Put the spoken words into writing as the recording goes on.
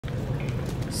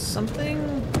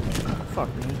Something... Fuck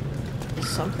me.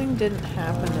 Something didn't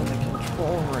happen in the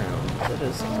control room that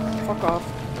is fuck off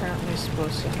apparently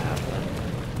supposed to happen.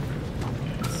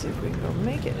 Let's see if we can go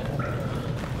make it happen.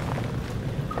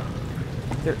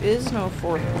 There is no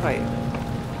fourth pipe.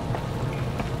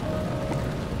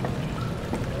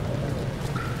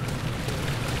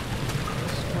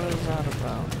 So what is that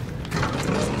about?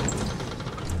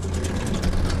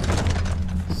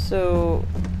 So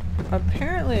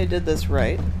apparently I did this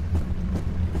right.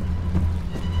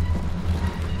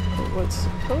 What's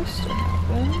supposed to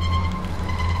happen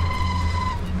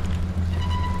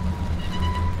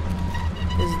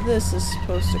is this is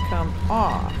supposed to come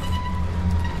off.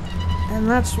 And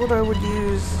that's what I would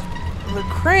use the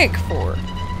crank for.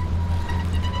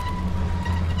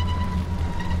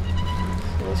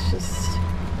 So let's just...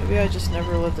 Maybe I just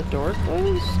never let the door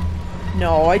close?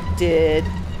 No, I did.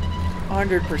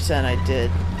 100% I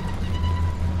did.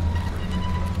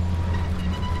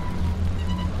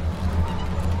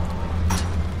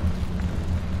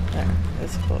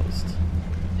 It's closed.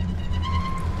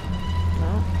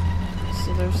 No.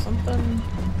 So there's something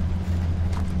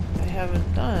I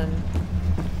haven't done.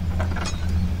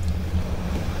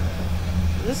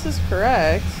 This is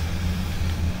correct.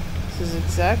 This is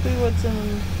exactly what's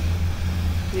in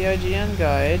the IGN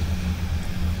guide.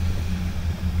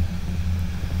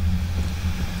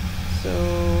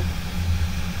 So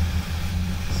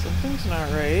something's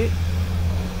not right.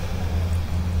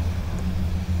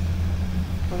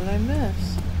 What did I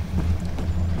miss?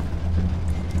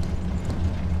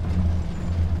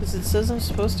 Because it says I'm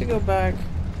supposed to go back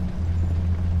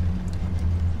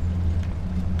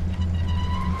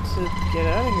to get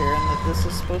out of here and that this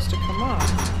is supposed to come off.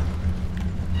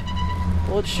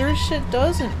 Well, it sure as shit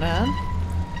doesn't, man.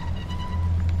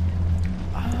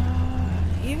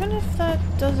 Even if that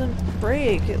doesn't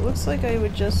break, it looks like I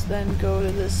would just then go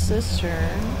to this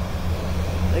cistern,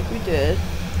 like we did,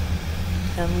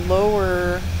 and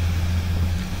lower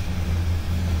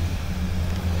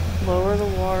the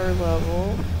water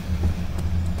level,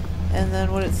 and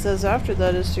then what it says after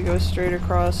that is to go straight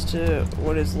across to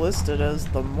what is listed as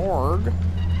the morgue,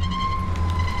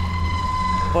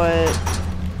 but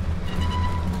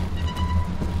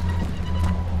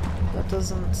that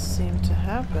doesn't seem to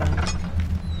happen.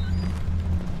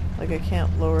 Like I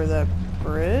can't lower that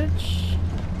bridge.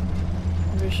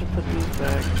 Maybe I should put these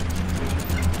back.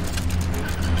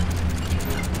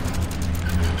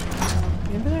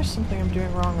 Maybe there's something I'm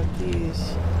doing wrong with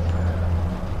these.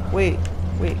 Wait.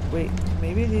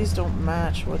 Maybe these don't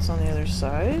match what's on the other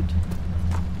side?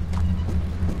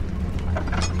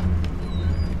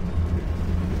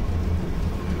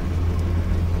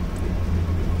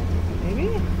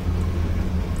 Maybe?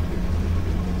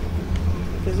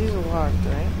 Because these are locked,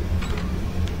 right?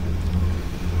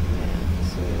 Yeah,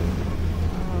 so I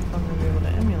don't know if I'm going to be able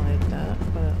to emulate that,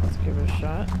 but let's give it a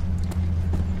shot.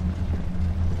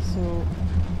 So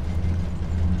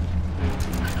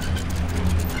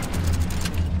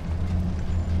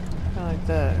kind of like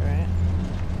that, right?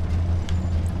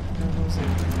 And was it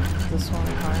this one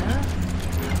higher?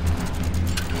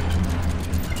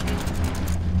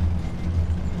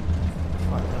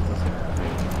 Fuck, that doesn't work.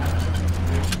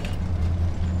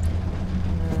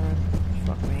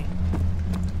 Fuck me.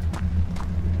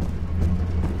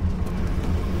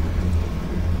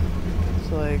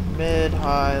 So like mid,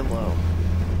 high, low.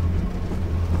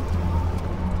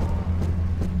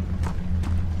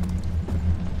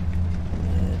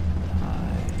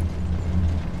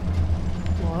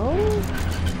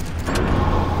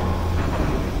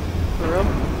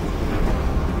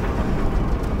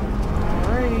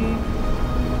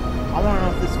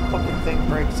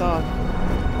 On.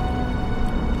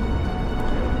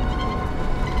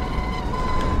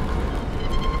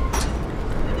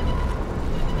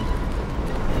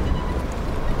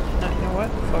 You know what?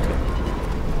 Fuck it.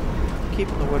 I'm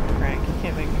keeping the wood crank. You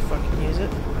can't make me fucking use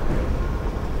it.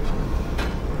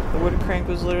 The wood crank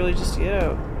was literally just to get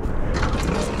out.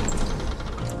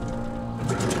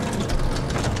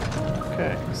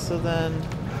 Okay, so then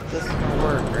this is gonna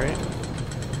work, right?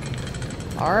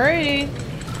 Alrighty.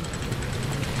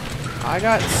 I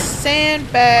got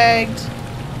sandbagged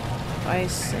by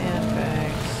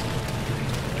sandbags.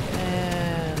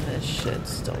 And this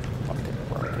shit's still fucking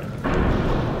broken.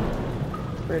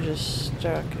 Bridge is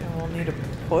stuck and we'll need a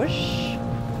push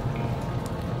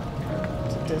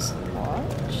to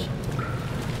dislodge.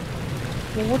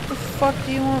 Well, what the fuck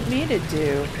do you want me to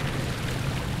do?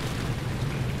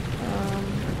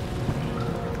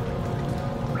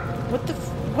 What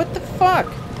the fuck?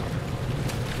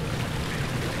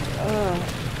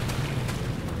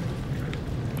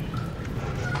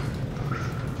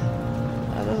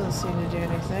 doesn't seem to do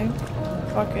anything.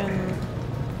 Fucking...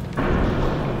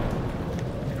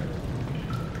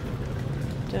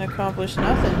 didn't accomplish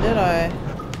nothing, did I?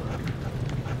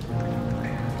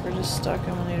 We're just stuck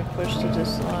and we'll need to push to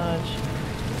dislodge.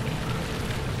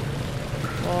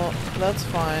 Well, that's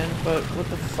fine, but what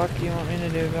the fuck do you want me to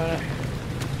do about it?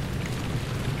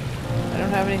 I don't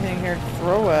have anything here to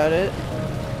throw at it.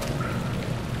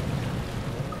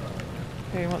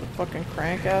 Hey, you want the fucking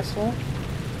crank, asshole?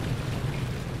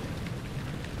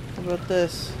 How about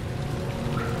this?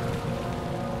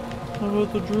 How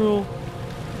about the drill?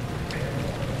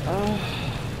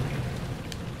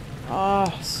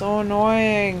 So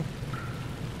annoying.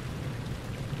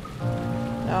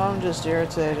 Now I'm just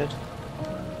irritated.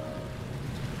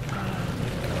 Oh my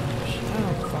gosh, I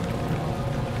don't fucking know.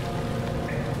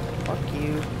 Fuck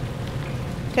you.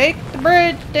 Take the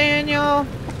bridge, Daniel!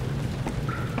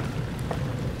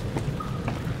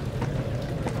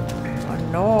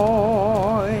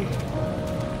 Annoy!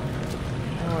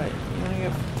 Alright, you wanna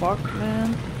get fucked, man?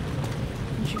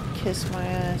 Why don't you kiss my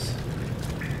ass?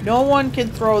 No one can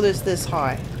throw this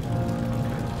high.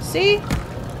 See?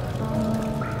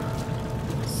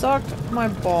 Suck my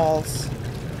balls.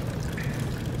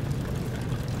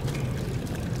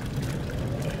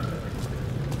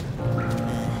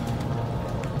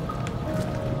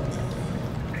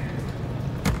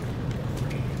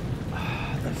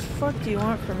 The fuck do you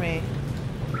want from me?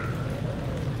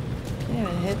 Can't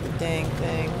even hit the dang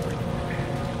thing.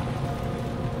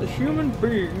 The human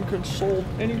being can solve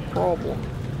any problem.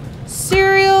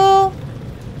 Cereal!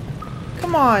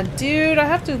 Come on, dude. I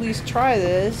have to at least try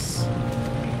this.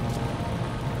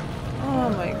 Oh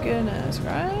my goodness,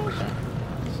 right?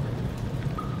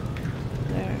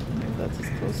 There, maybe that's as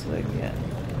close as I can get.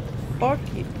 Fuck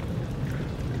you.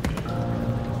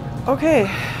 Okay,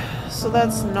 so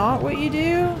that's not what you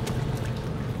do?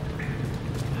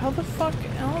 How the fuck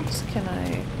else can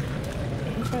I...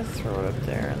 What if I throw it up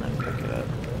there and then pick it up?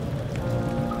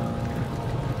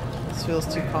 This feels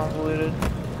too convoluted.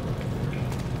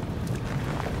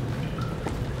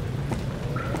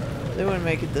 They wouldn't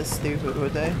make it this stupid,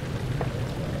 would they?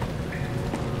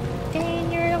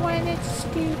 Dane, you're the one that's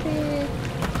stupid.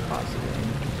 Possibly.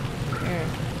 Here,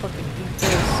 fucking eat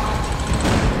this.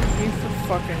 Eat for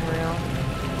fucking real.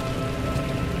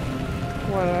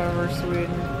 Whatever,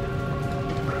 Sweden.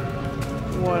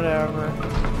 Whatever.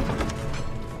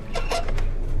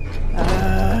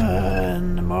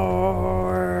 In the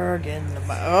morgue,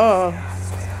 oh.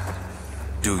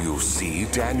 Do you see,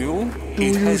 Daniel? Do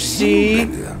you see?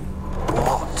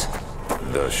 What?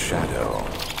 The shadow.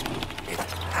 It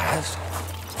has?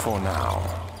 For now.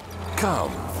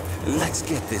 Come, let's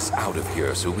get this out of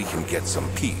here so we can get some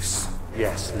peace.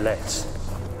 Yes, let's.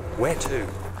 Where to?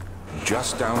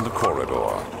 Just down the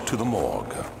corridor, to the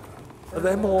morgue. Are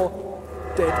there more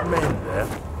dead men there?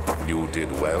 You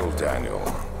did well, Daniel.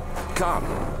 Come,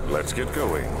 let's get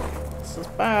going. This is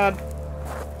bad.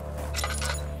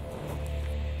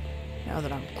 Now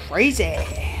that I'm crazy.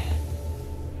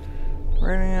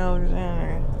 Writing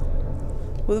Alexander.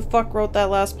 Who the fuck wrote that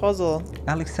last puzzle?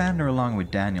 Alexander along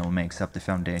with Daniel makes up the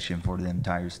foundation for the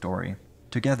entire story.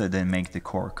 Together they make the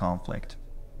core conflict.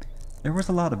 There was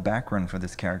a lot of background for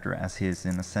this character as he is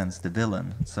in a sense the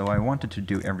villain, so I wanted to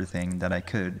do everything that I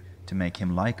could to make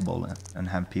him likable and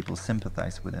have people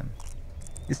sympathize with him.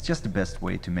 It's just the best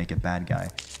way to make a bad guy.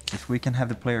 If we can have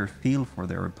the player feel for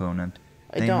their opponent,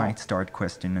 they might start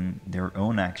questioning their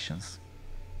own actions.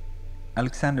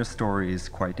 Alexander's story is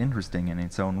quite interesting in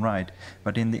its own right,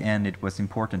 but in the end it was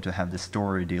important to have the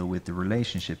story deal with the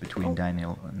relationship between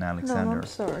Daniel and Alexander. No, I'm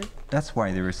sorry. That's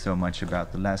why there is so much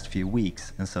about the last few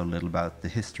weeks and so little about the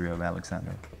history of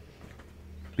Alexander.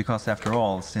 Because after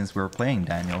all, since we're playing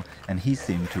Daniel and he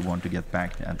seemed to want to get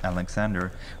back at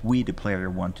Alexander, we the player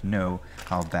want to know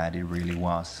how bad it really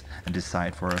was and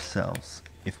decide for ourselves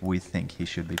if we think he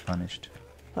should be punished.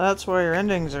 That's why your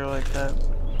endings are like that.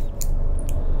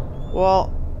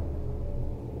 Well,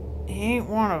 he ain't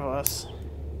one of us.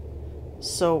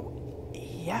 So,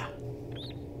 yeah.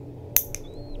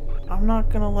 I'm not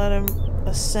gonna let him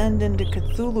ascend into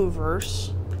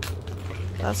Cthulhu-verse.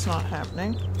 That's not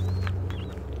happening.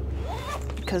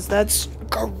 Because that's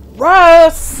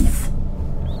gross!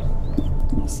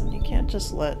 Listen, you can't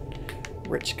just let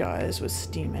rich guys with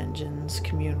steam engines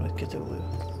commune with Cthulhu.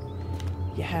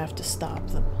 You have to stop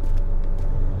them.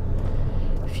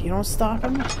 If you don't stop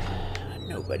them,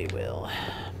 nobody will.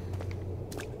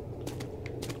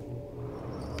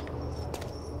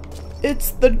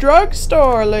 It's the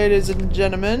drugstore, ladies and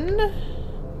gentlemen.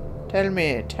 Tell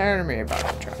me about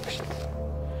the drugstore.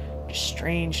 The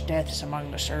strange deaths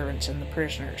among the servants and the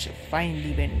prisoners have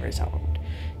finally been resolved.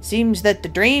 Seems that the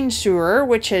drain sewer,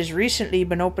 which has recently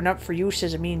been opened up for use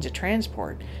as a means of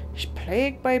transport, is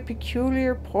plagued by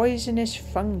peculiar poisonous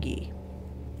fungi.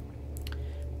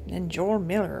 Then Joel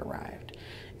Miller arrived.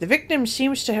 The victim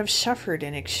seems to have suffered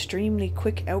an extremely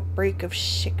quick outbreak of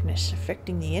sickness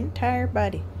affecting the entire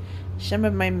body. Some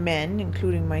of my men,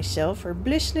 including myself, are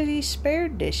blissfully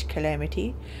spared this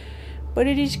calamity, but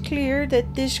it is clear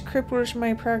that this cripples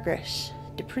my progress.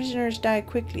 The prisoners die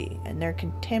quickly, and their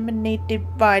contaminated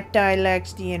vitae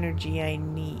lacks the energy I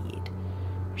need.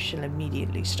 I shall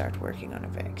immediately start working on a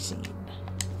vaccine.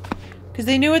 Because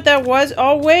they knew what that was?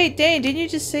 Oh wait, Dane, didn't you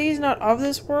just say he's not of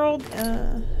this world?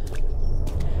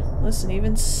 Listen,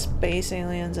 even space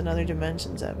aliens and other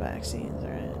dimensions have vaccines,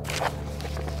 right?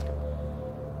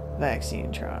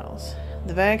 Vaccine trials.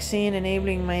 The vaccine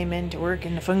enabling my men to work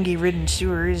in the fungi-ridden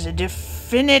sewer is a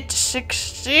definite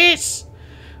success!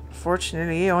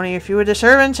 Fortunately, only a few of the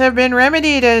servants have been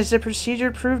remedied as the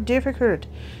procedure proved difficult.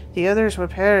 The others will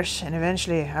perish, and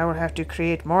eventually I will have to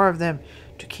create more of them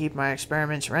to keep my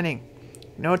experiments running.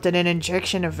 Note that an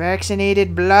injection of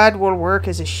vaccinated blood will work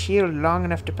as a shield long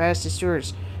enough to pass the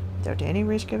sewers without any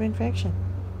risk of infection.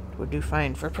 It will do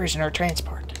fine for prisoner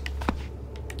transport.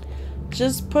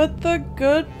 Just put the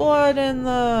good blood in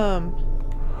them.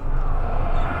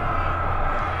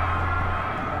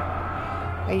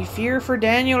 I fear for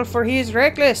Daniel, for he is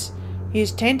reckless. He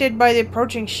is tainted by the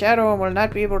approaching shadow and will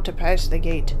not be able to pass the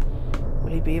gate.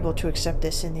 Will he be able to accept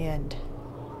this in the end?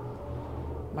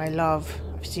 My love,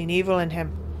 I've seen evil in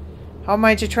him. How am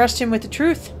I to trust him with the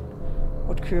truth?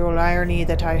 What cruel irony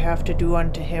that I have to do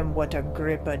unto him what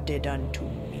Agrippa did unto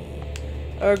me.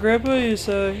 Agrippa, you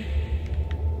say?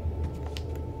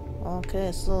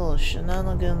 Okay, so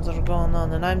shenanigans are going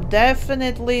on, and I'm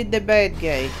definitely the bad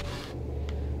guy.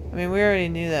 I mean, we already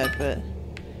knew that, but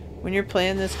when you're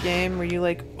playing this game, were you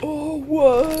like, oh,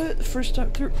 what? First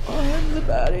time through, I'm the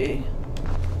baddie.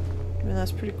 I mean,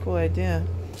 that's a pretty cool idea.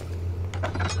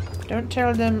 Don't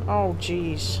tell them, oh,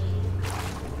 jeez.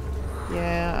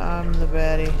 Yeah, I'm the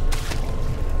baddie.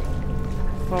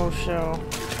 Faux show.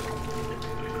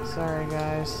 Sorry,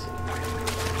 guys.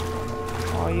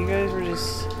 Oh, you guys were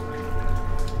just...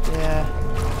 Yeah.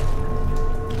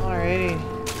 Alrighty.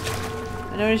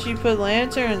 I noticed you put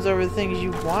lanterns over the things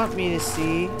you want me to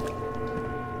see.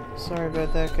 Sorry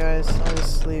about that, guys. I'll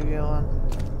just leave you alone.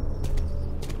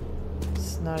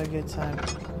 It's not a good time.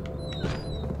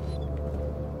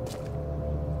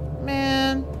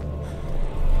 Man.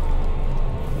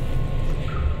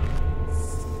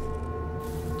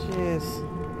 Jeez.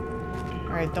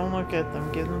 Alright, don't look at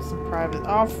them. Give them some private...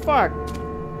 Oh, fuck!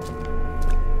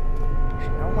 There's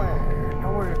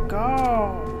nowhere to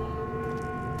go.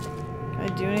 Can I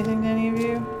do anything to any of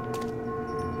you?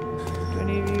 Do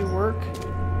any of you work?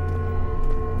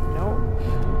 Nope.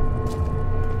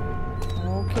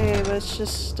 Okay, let's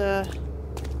just,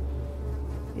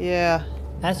 yeah.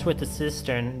 As with the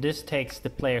cistern, this takes the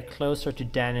player closer to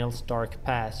Daniel's dark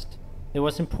past. It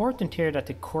was important here that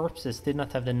the corpses did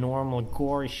not have the normal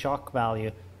gory shock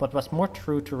value, but was more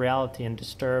true to reality and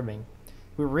disturbing.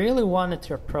 We really wanted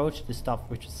to approach this stuff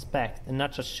with respect and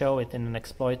not just show it in an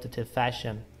exploitative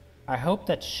fashion. I hope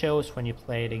that shows when you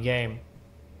play the game.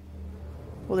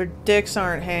 Well, their dicks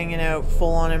aren't hanging out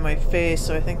full on in my face,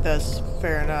 so I think that's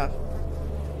fair enough.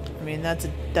 I mean, that's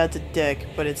a dick,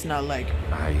 but it's not like...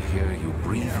 I hear you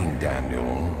breathing,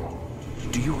 Daniel.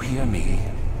 Do you hear me?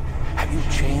 Have you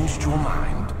changed your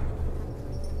mind?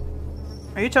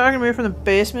 Are you talking to me from the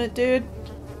basement, dude?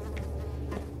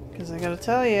 Because I gotta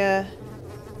tell ya...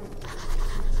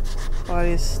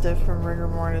 Body is stiff from rigor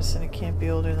mortis and it can't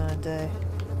be older than a day.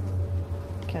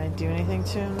 Can I do anything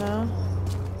to him now?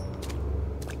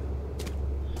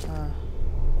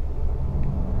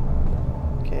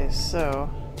 Okay, so...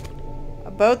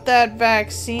 About that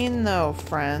vaccine though,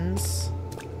 friends.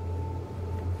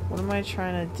 What am I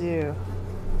trying to do?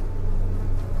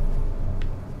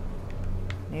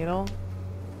 Needle?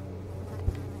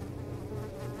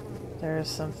 There is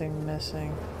something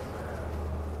missing.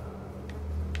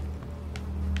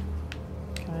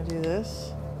 Can I do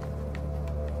this?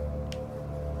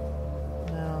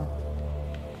 No.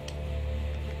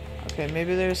 Okay,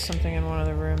 maybe there's something in one of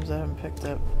the rooms I haven't picked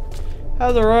up.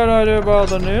 Had the right idea about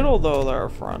the needle though there,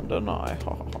 friend, didn't I?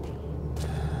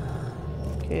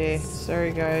 Okay,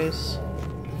 sorry guys.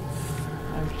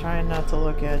 I'm trying not to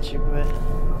look at you, but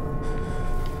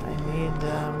I need,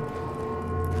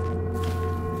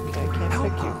 okay, I can't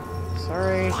pick you.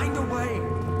 Sorry. Find a way.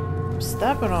 I'm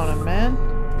stepping on him, man.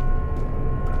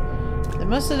 They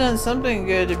must have done something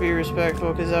good to be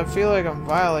respectful, because I feel like I'm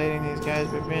violating these guys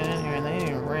by being in here, and they ain't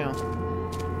even real.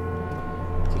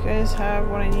 To you guys have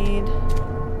what I need?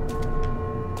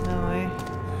 No,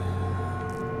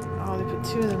 oh, they put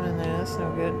 2 of them in there. That's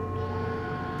no good.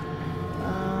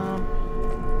 Oh,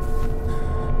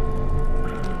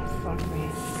 fuck me.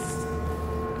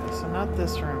 Okay, so not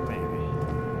this room, maybe.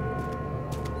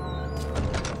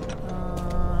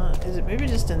 Is it maybe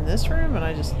just in this room and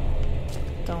I just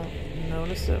don't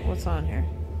notice it? What's on here?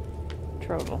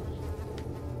 Trouble.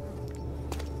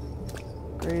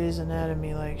 Grey's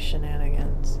Anatomy like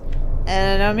shenanigans.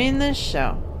 And I don't mean this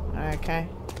show. Okay.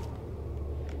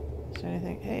 Is there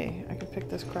anything? Hey, I can pick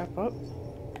this crap up.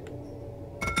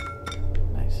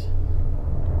 Nice.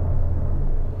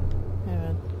 Hey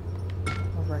man.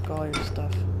 I'll wreck all your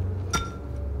stuff.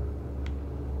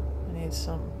 I need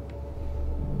some.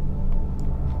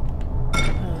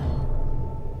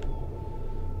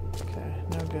 Okay,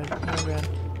 no good, no good.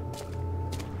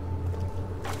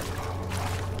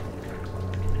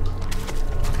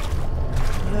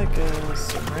 Like a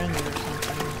syringe or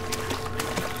something.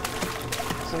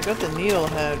 So I got the needle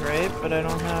head, right? But I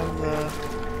don't have the...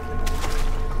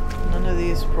 None of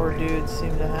these poor dudes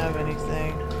seem to have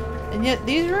anything. And yet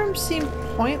these rooms seem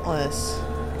pointless.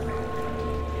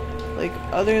 Like,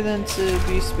 other than to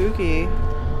be spooky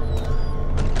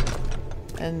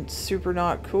and super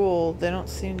not cool, they don't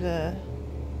seem to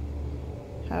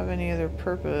have any other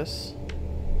purpose.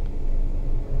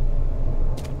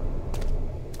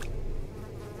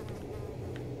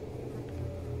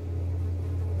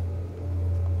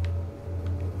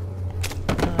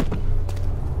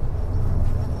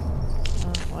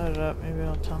 Light it up, maybe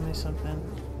it'll tell me something.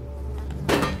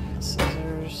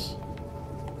 Scissors.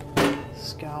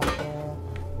 Scalpel.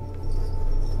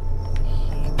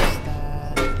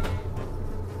 Hemostat.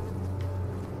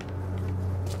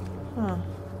 Huh.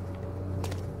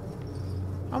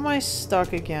 How am I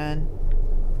stuck again?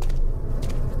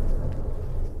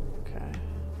 Okay.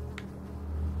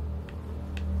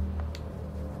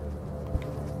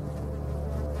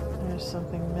 There's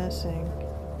something missing.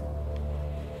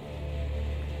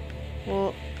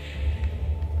 Well,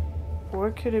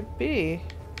 what could it be?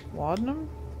 Laudanum?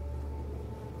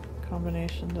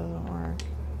 Combination doesn't work.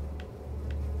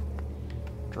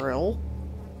 Drill?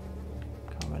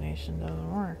 Combination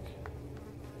doesn't work.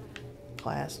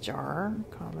 Glass jar?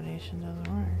 Combination doesn't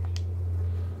work.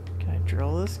 Can I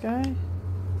drill this guy?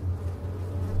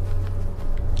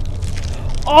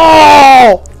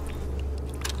 Oh!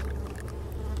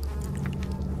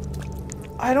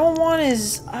 I don't want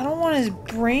his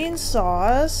brain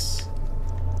sauce.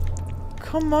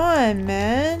 Come on,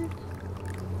 man.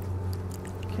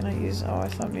 Can I use... Oh, I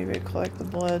thought maybe I'd collect the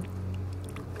blood.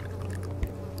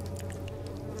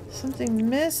 Something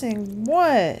missing.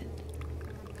 What?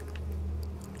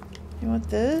 You want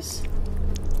this?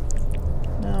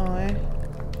 No, eh?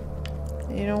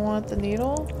 You don't want the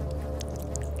needle?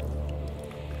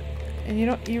 And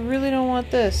you really don't want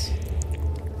this.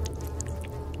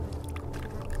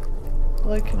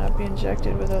 Blood cannot be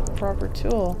injected without the proper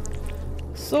tool.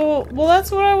 So, well, that's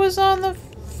what I was on the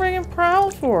friggin' prowl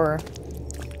for.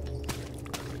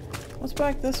 What's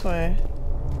back this way?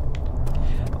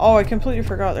 Oh, I completely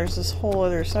forgot there's this whole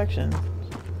other section.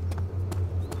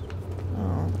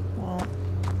 Oh, well.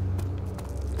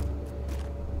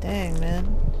 Dang, man.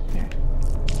 Here.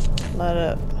 Light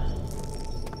it up.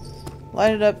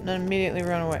 Light it up and then immediately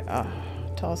run away. Oh,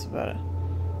 tell us about it.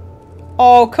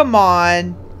 Oh, come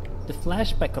on! The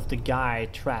flashback of the guy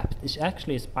trapped is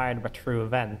actually inspired by true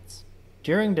events.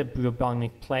 During the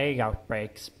bubonic plague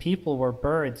outbreaks, people were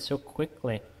buried so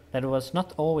quickly that it was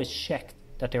not always checked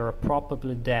that they were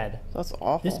probably dead. That's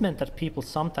awful. This meant that people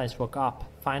sometimes woke up,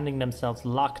 finding themselves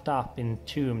locked up,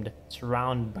 entombed,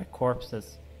 surrounded by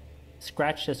corpses.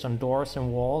 Scratches on doors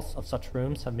and walls of such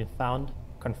rooms have been found,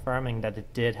 confirming that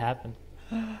it did happen.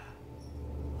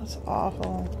 That's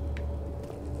awful.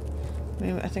 I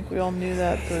mean, I think we all knew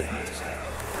that, but...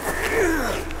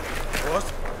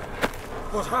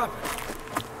 What happened?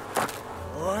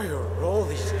 Why are all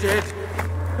these dead?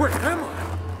 Where am I?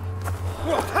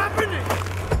 What's happening?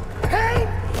 Help!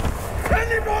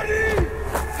 Anybody!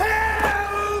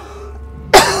 Help!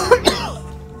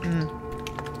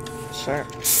 Sure.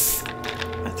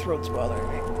 My throat's bothering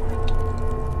me.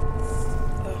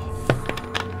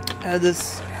 I had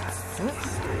this...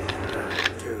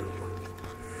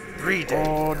 3 days.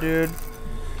 Oh, dude.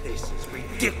 This is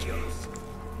ridiculous.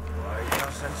 Why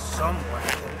doesn't someone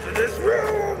come to this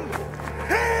room?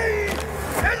 Hey!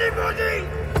 Anybody!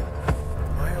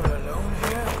 Am I all alone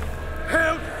here?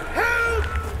 Help! Help!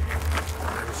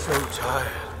 I'm so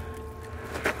tired.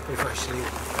 If I sleep,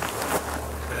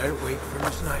 will I wake from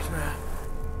this nightmare?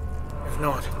 If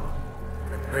not,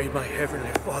 I pray my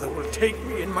heavenly Father father will take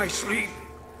me in my sleep.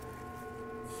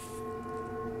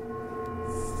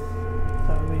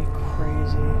 That would be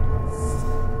crazy.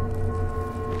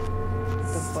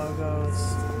 The buggos.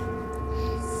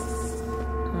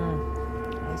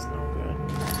 That's no good.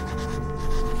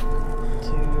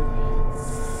 Dude.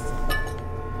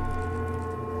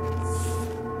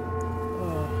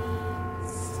 Ugh.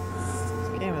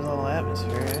 This game is all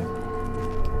atmosphere,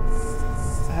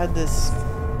 I had this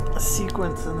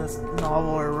sequence in this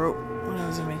novel I wrote when I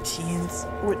was in my teens,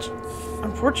 which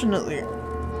unfortunately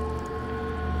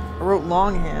I wrote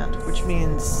longhand, which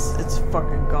means it's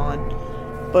fucking gone.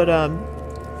 But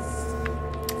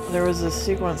there was a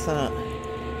sequence in it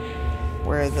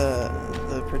where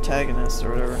the protagonist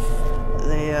or whatever,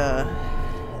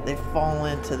 they fall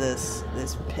into this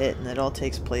pit, and it all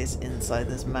takes place inside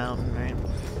this mountain, right?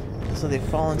 So they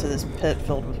fall into this pit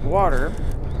filled with water,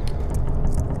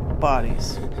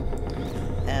 bodies,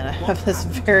 and I have this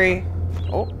very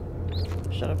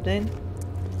shut up, Dane.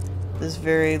 This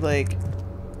very like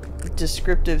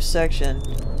descriptive section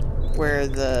where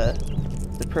the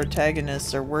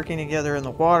protagonists are working together in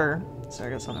the water. Sorry,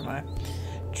 I got something in my eye.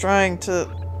 Trying to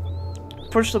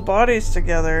push the bodies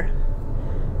together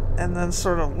and then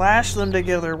sort of lash them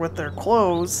together with their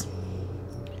clothes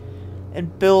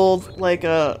and build like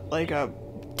a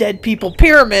dead people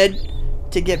pyramid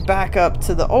to get back up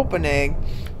to the opening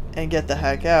and get the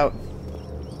heck out.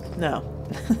 No.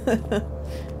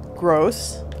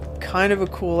 Gross. Kind of a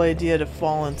cool idea to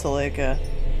fall into like a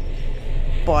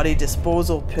body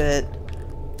disposal pit,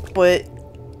 but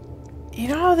you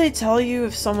know how they tell you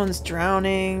if someone's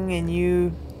drowning and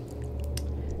you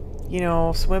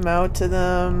know, swim out to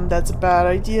them, that's a bad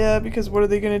idea, because what are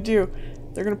they gonna do?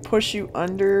 They're gonna push you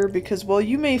under, because while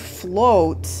you may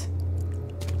float,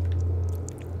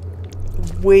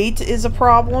 weight is a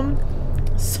problem.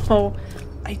 So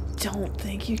I don't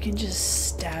think you can just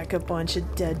stack a bunch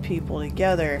of dead people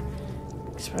together,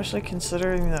 especially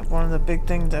considering that one of the big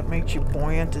things that makes you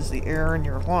buoyant is the air in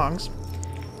your lungs,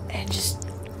 and just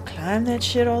climb that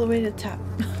shit all the way to the top.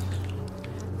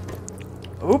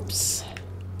 Oops.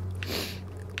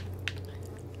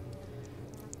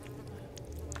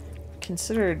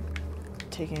 Considered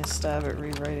taking a stab at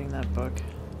rewriting that book.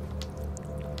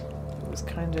 It was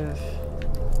kind of...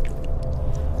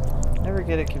 Never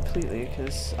get it completely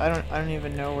because I don't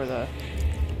even know where the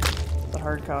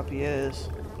hard copy is.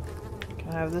 Can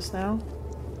I have this now?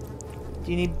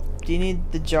 Do you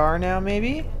need the jar now,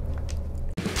 maybe?